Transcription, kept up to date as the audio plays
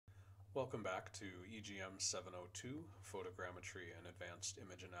Welcome back to EGM702, Photogrammetry and Advanced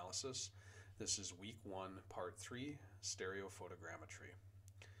Image Analysis. This is Week 1, Part 3, Stereophotogrammetry.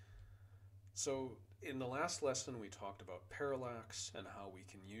 So in the last lesson we talked about parallax and how we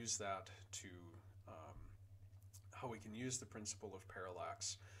can use that to how we can use the principle of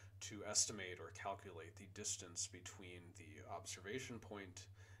parallax to estimate or calculate the distance between the observation point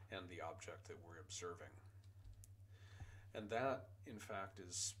and the object that we're observing. And that, in fact,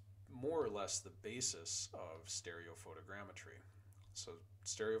 is more or less the basis of stereophotogrammetry. So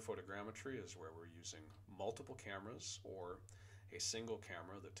stereophotogrammetry is where we're using multiple cameras or a single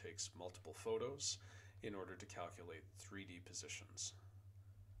camera that takes multiple photos in order to calculate 3D positions.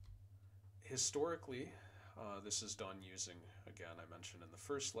 Historically, this is done using, again, I mentioned in the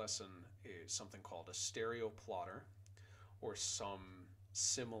first lesson, something called a stereo plotter or some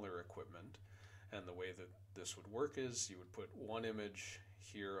similar equipment. And the way that this would work is you would put one image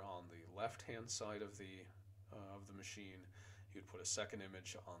here on the left-hand side of the machine. You'd put a second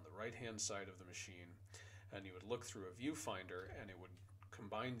image on the right-hand side of the machine, and you would look through a viewfinder, and it would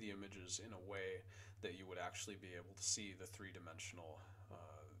combine the images in a way that you would actually be able to see the three-dimensional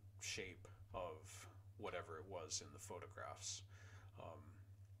shape of whatever it was in the photographs.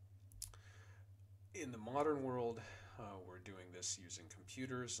 In the modern world, we're doing this using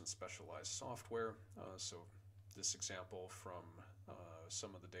computers and specialized software. So this example from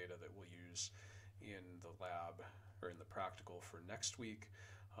some of the data that we'll use in the lab or in the practical for next week.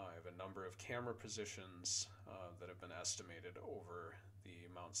 I have a number of camera positions that have been estimated over the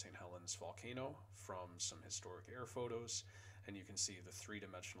Mount St. Helens volcano from some historic air photos, and you can see the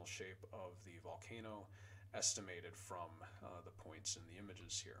three-dimensional shape of the volcano estimated from the points in the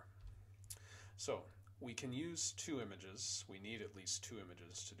images here. So we can use two images. We need at least two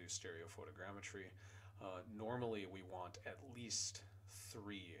images to do stereophotogrammetry. Normally we want at least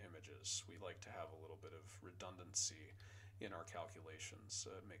 3 images. We like to have a little bit of redundancy in our calculations.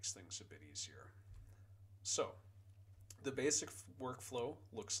 It makes things a bit easier. So the basic workflow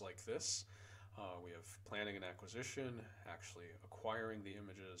looks like this. We have planning and acquisition, actually acquiring the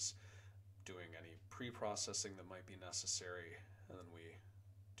images, doing any pre-processing that might be necessary, and then we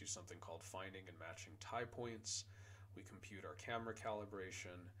do something called finding and matching tie points. We compute our camera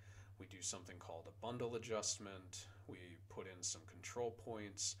calibration. We do something called a bundle adjustment. We put in some control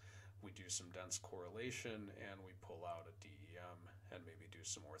points. We do some dense correlation, and we pull out a DEM and maybe do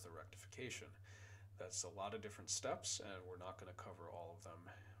some orthorectification. That's a lot of different steps, and we're not going to cover all of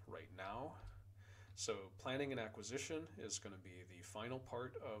them right now. So planning and acquisition is going to be the final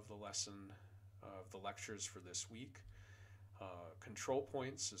part of the lesson, of the lectures for this week. Control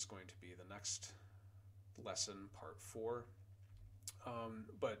points is going to be the next lesson, part 4.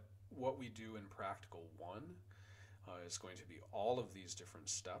 But what we do in practical 1 is going to be all of these different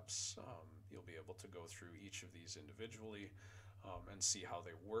steps. You'll be able to go through each of these individually and see how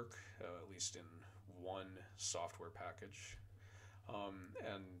they work, at least in one software package.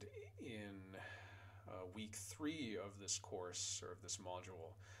 And in week 3 of this course, or of this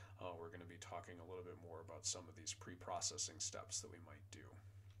module, we're going to be talking a little bit more about some of these pre-processing steps that we might do.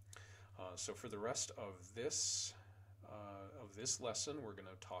 So for the rest of this lesson, we're going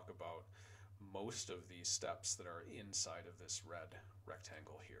to talk about most of these steps that are inside of this red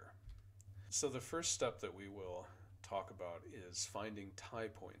rectangle here. So the first step that we will talk about is finding tie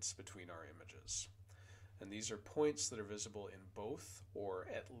points between our images. And these are points that are visible in both or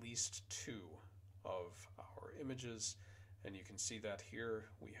at least 2 of our images, and you can see that here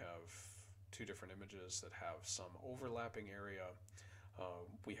we have 2 different images that have some overlapping area.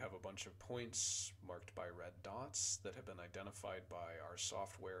 We have a bunch of points marked by red dots that have been identified by our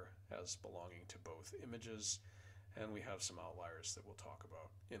software as belonging to both images, and we have some outliers that we'll talk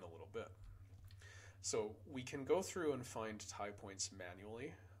about in a little bit. So we can go through and find tie points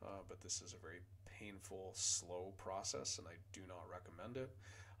manually, but this is a very painful, slow process, and I do not recommend it.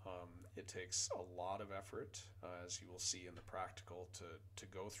 It takes a lot of effort, as you will see in the practical, to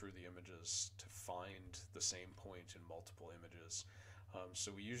go through the images to find the same point in multiple images.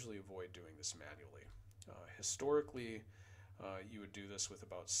 So we usually avoid doing this manually. Historically, you would do this with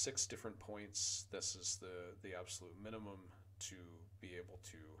about 6 different points. This is the absolute minimum to be able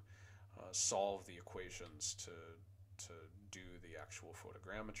to solve the equations to do the actual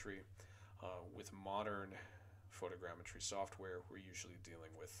photogrammetry. With modern photogrammetry software, we're usually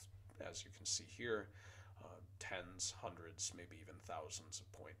dealing with, as you can see here, tens, hundreds, maybe even thousands of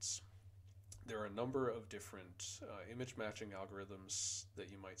points. There are a number of different image matching algorithms that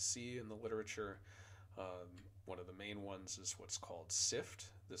you might see in the literature. One of the main ones is what's called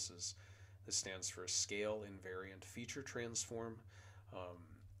SIFT. This stands for Scale Invariant Feature Transform.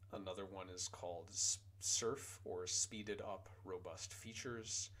 Another one is called SURF, or Speeded Up Robust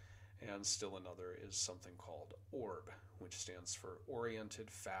Features, and still another is something called ORB, which stands for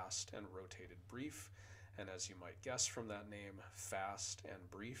Oriented, Fast, and Rotated Brief. And as you might guess from that name, fast and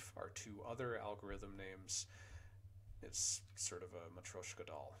brief are two other algorithm names. It's sort of a Matryoshka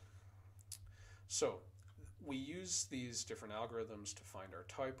doll. So we use these different algorithms to find our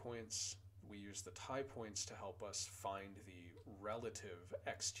tie points. We use the tie points to help us find the relative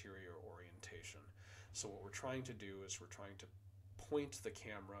exterior orientation. So what we're trying to do is we're trying to point the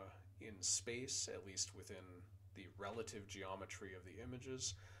camera in space, at least within the relative geometry of the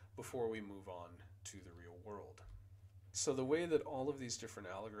images, before we move on to the real world. So the way that all of these different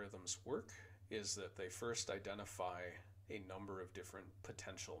algorithms work is that they first identify a number of different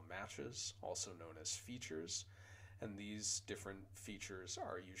potential matches, also known as features, and these different features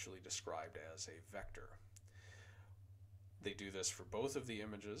are usually described as a vector. They do this for both of the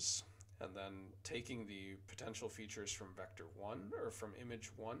images, and then taking the potential features from vector 1, or from image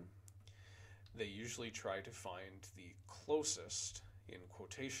 1, they usually try to find the closest, in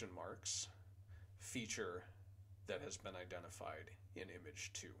quotation marks, feature that has been identified in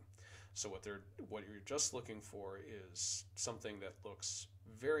image 2. So what you're just looking for is something that looks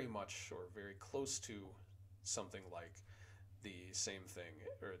very much or very close to something like the same thing,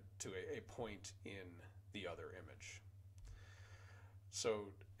 or to a point in the other image.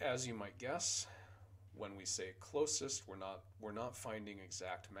 So as you might guess, when we say closest, we're not finding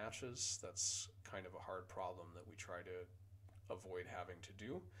exact matches. That's kind of a hard problem that we try to avoid having to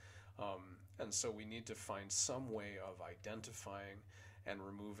do. And so we need to find some way of identifying and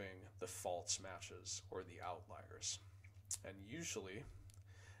removing the false matches, or the outliers. And usually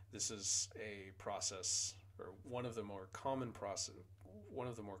this is a process, or one of the more common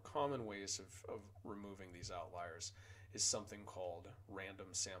ways of removing these outliers is something called random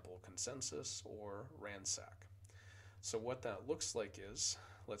sample consensus, or RANSAC. So what that looks like is,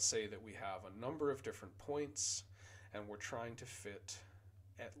 let's say that we have a number of different points and we're trying to fit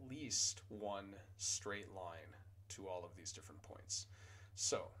at least one straight line to all of these different points.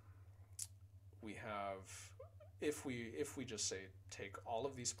 So we have, if we just say take all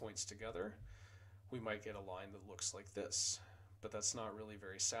of these points together, we might get a line that looks like this. But that's not really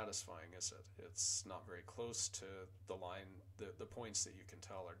very satisfying, is it? It's not very close to the line. The points that you can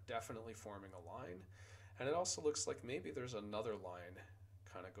tell are definitely forming a line. And it also looks like maybe there's another line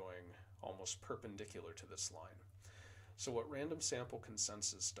kind of going almost perpendicular to this line. So what random sample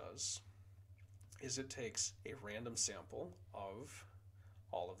consensus does is it takes a random sample of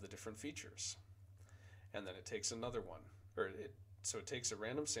all of the different features. And then it takes another one. So it takes a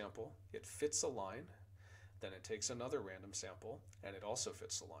random sample, it fits a line, then it takes another random sample, and it also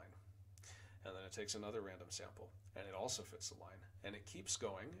fits the line. And then it takes another random sample, and it also fits the line. And it keeps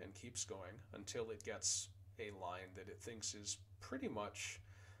going until it gets a line that it thinks is pretty much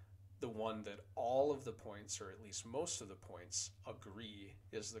the one that all of the points, or at least most of the points, agree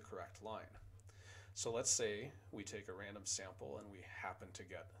is the correct line. So let's say we take a random sample and we happen to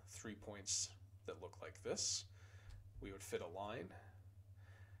get 3 points that look like this. We would fit a line.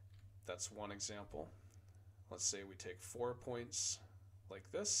 That's one example. Let's say we take 4 points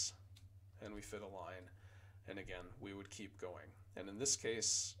like this, and we fit a line, and again, we would keep going. And in this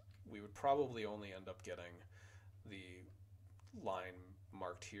case, we would probably only end up getting the line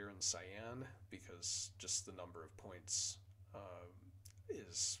marked here in cyan, because just the number of points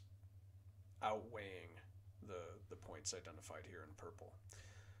is outweighing the points identified here in purple.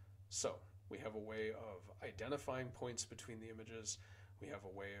 So we have a way of identifying points between the images. We have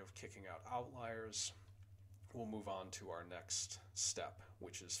a way of kicking out outliers. We'll move on to our next step,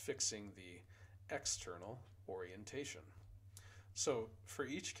 which is fixing the external orientation. So for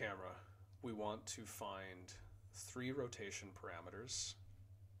each camera, we want to find 3 rotation parameters,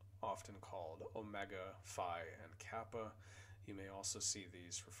 often called omega, phi, and kappa. You may also see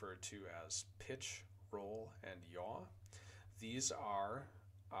these referred to as pitch, roll, and yaw. These are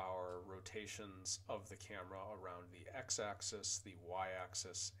our rotations of the camera around the x-axis, the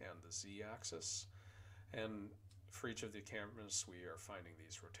y-axis, and the z-axis. And for each of the cameras, we are finding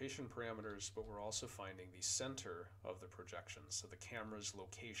these rotation parameters, but we're also finding the center of the projection, so the camera's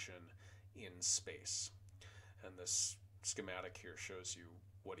location in space. And this schematic here shows you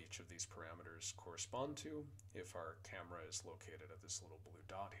what each of these parameters correspond to if our camera is located at this little blue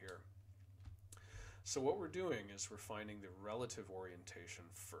dot here. So what we're doing is we're finding the relative orientation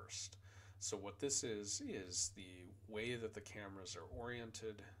first. So what this is the way that the cameras are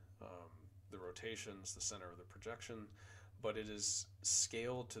oriented, the rotations, the center of the projection, but it is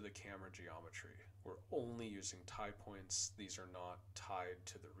scaled to the camera geometry. We're only using tie points. These are not tied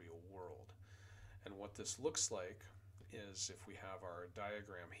to the real world. And what this looks like is if we have our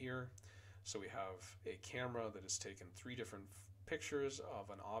diagram here, so we have a camera that has taken 3 different pictures of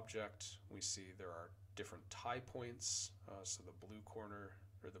an object. We see there are different tie points. So the blue corner,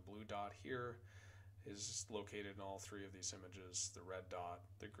 or the blue dot here, is located in all 3 of these images: the red dot,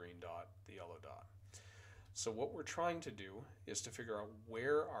 the green dot, the yellow dot. So what we're trying to do is to figure out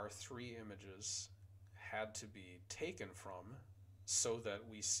where our 3 images had to be taken from so that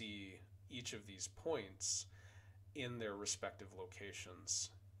we see each of these points in their respective locations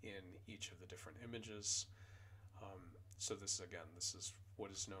in each of the different images. So this is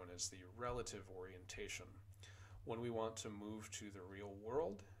what is known as the relative orientation. When we want to move to the real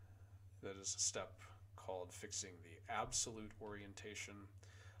world, that is a step called fixing the absolute orientation.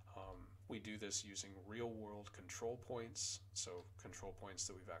 We do this using real world control points, so control points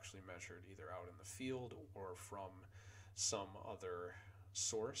that we've actually measured either out in the field or from some other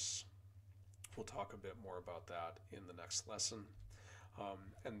source. We'll talk a bit more about that in the next lesson.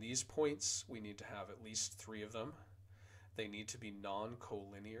 And these points, we need to have at least 3 of them. They need to be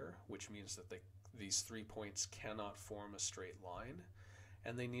non-collinear, which means that these 3 points cannot form a straight line,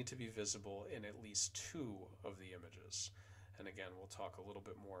 and they need to be visible in at least 2 of the images. And again, we'll talk a little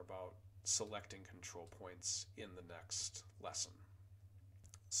bit more about selecting control points in the next lesson.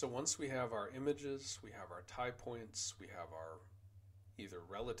 So once we have our images, we have our tie points, we have our either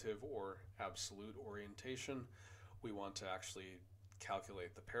relative or absolute orientation, we want to actually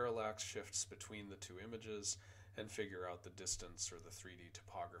calculate the parallax shifts between the 2 images and figure out the distance or the 3D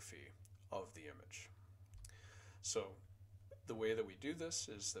topography of the image. So the way that we do this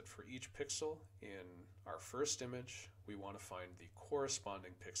is that for each pixel in our first image, we want to find the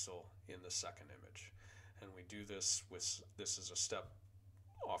corresponding pixel in the second image. And we do this with, this is a step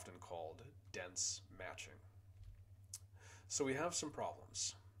often called dense matching. So we have some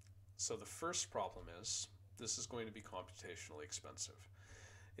problems. So the first problem is, this is going to be computationally expensive.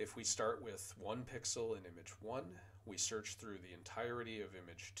 If we start with 1 pixel in image 1, we search through the entirety of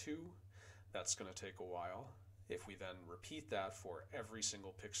image 2, that's going to take a while. If we then repeat that for every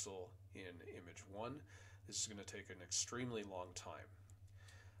single pixel in image 1, this is going to take an extremely long time.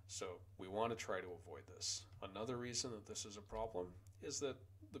 So we want to try to avoid this. Another reason that this is a problem is that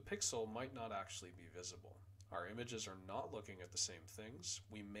the pixel might not actually be visible. Our images are not looking at the same things.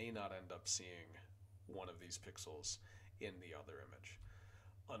 We may not end up seeing one of these pixels in the other image.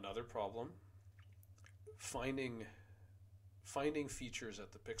 Another problem, finding features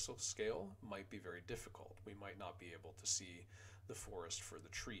at the pixel scale might be very difficult. We might not be able to see the forest for the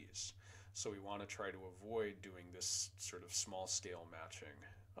trees. So we want to try to avoid doing this sort of small scale matching.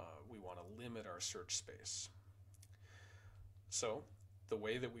 We want to limit our search space. So the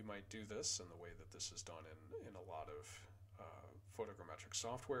way that we might do this, and the way that this is done in a lot of photogrammetric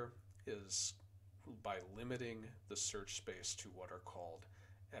software, is by limiting the search space to what are called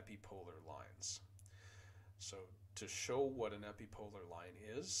epipolar lines. So to show what an epipolar line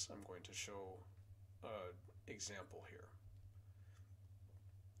is, I'm going to show an example here.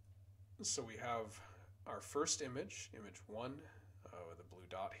 So we have our first image, image 1, with the blue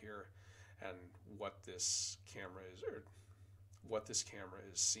dot here, and what this camera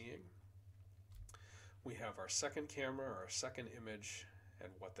is seeing. We have our second camera, our second image,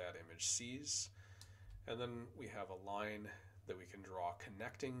 and what that image sees. And then we have a line that we can draw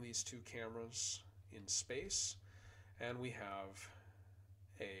connecting these 2 cameras in space, and we have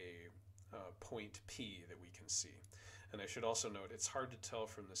a point P that we can see. And I should also note, it's hard to tell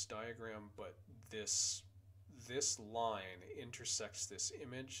from this diagram, but this line intersects this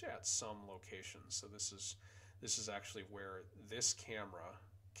image at some location. So this is actually where this camera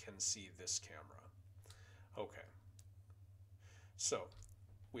can see this camera. Okay. So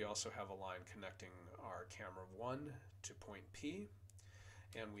we also have a line connecting our camera 1 to point P,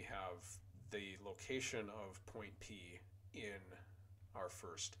 and we have the location of point P in our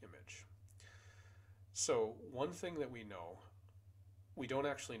first image. So one thing that we know, we don't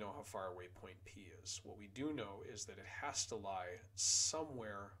actually know how far away point P is. What we do know is that it has to lie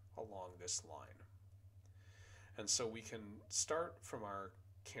somewhere along this line. And so we can start from our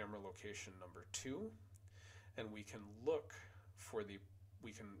camera location number 2, and we can look for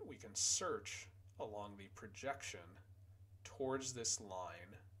we can search along the projection towards this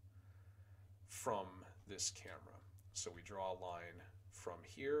line from this camera. So we draw a line from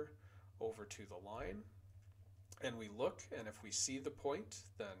here over to the line, and we look, and if we see the point,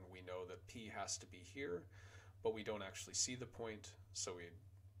 then we know that P has to be here, but we don't actually see the point, so we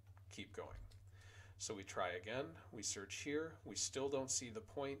keep going. So we try again, we search here, we still don't see the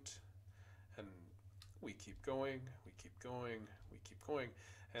point, and we keep going, we keep going, we keep going,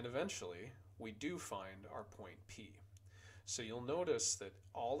 and eventually we do find our point P. So you'll notice that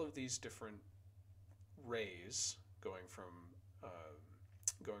all of these different rays going from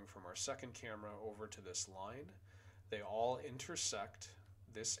our second camera over to this line, they all intersect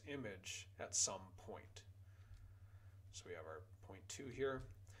this image at some point. So we have our point 2 here.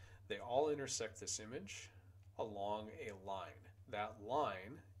 They all intersect this image along a line. That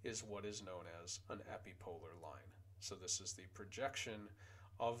line is what is known as an epipolar line. So this is the projection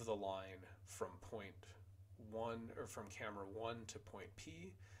of the line from point 1, or from camera 1 to point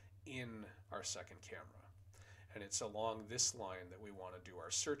P in our second camera. And it's along this line that we want to do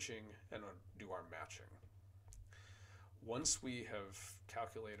our searching and do our matching. Once we have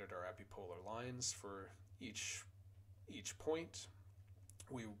calculated our epipolar lines for each point,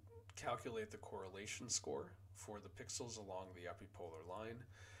 we calculate the correlation score for the pixels along the epipolar line.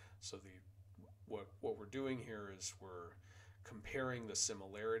 So what we're doing here is we're comparing the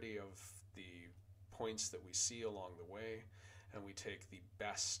similarity of the points that we see along the way, and we take the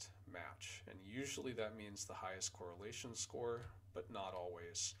best match. And usually that means the highest correlation score, but not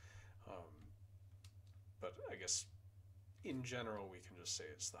always. But I guess in general we can just say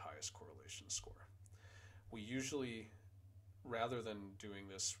it's the highest correlation score. We usually, rather than doing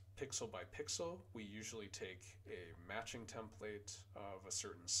this pixel by pixel, we usually take a matching template of a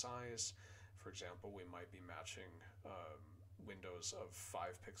certain size. For example, we might be matching windows of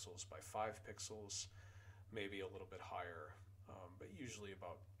 5 pixels by 5 pixels, maybe a little bit higher, but usually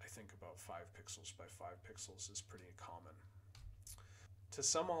I think about 5 pixels by 5 pixels is pretty common. To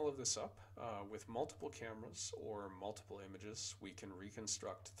sum all of this up, with multiple cameras or multiple images, we can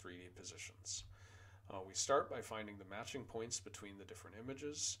reconstruct 3D positions. We start by finding the matching points between the different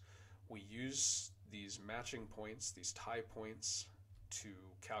images. We use these matching points, these tie points, to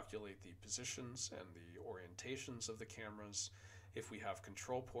calculate the positions and the orientations of the cameras. If we have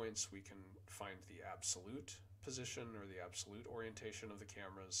control points, we can find the absolute position or the absolute orientation of the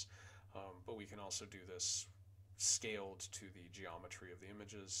cameras, but we can also do this scaled to the geometry of the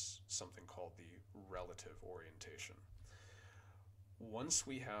images, something called the relative orientation. Once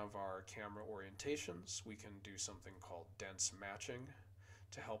we have our camera orientations, we can do something called dense matching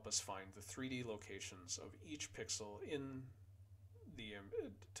to help us find the 3D locations of each pixel in the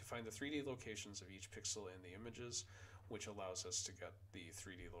images, which allows us to get the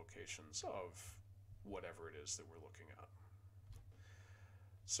 3D locations of whatever it is that we're looking at.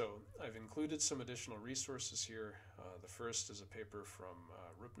 So I've included some additional resources here. The first is a paper from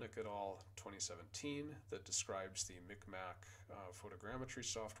Rupnik et al. 2017 that describes the Micmac photogrammetry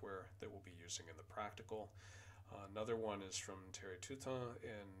software that we'll be using in the practical. Another one is from Thierry Toutain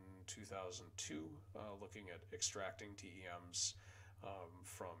in 2002, looking at extracting DEMs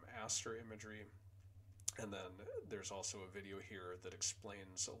from Aster imagery. And then there's also a video here that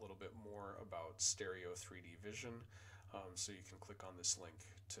explains a little bit more about stereo 3D vision. So you can click on this link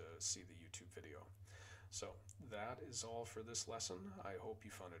to see the YouTube video. So that is all for this lesson. I hope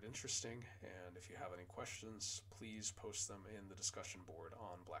you found it interesting, and if you have any questions, please post them in the discussion board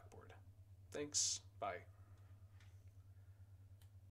on Blackboard. Thanks, bye.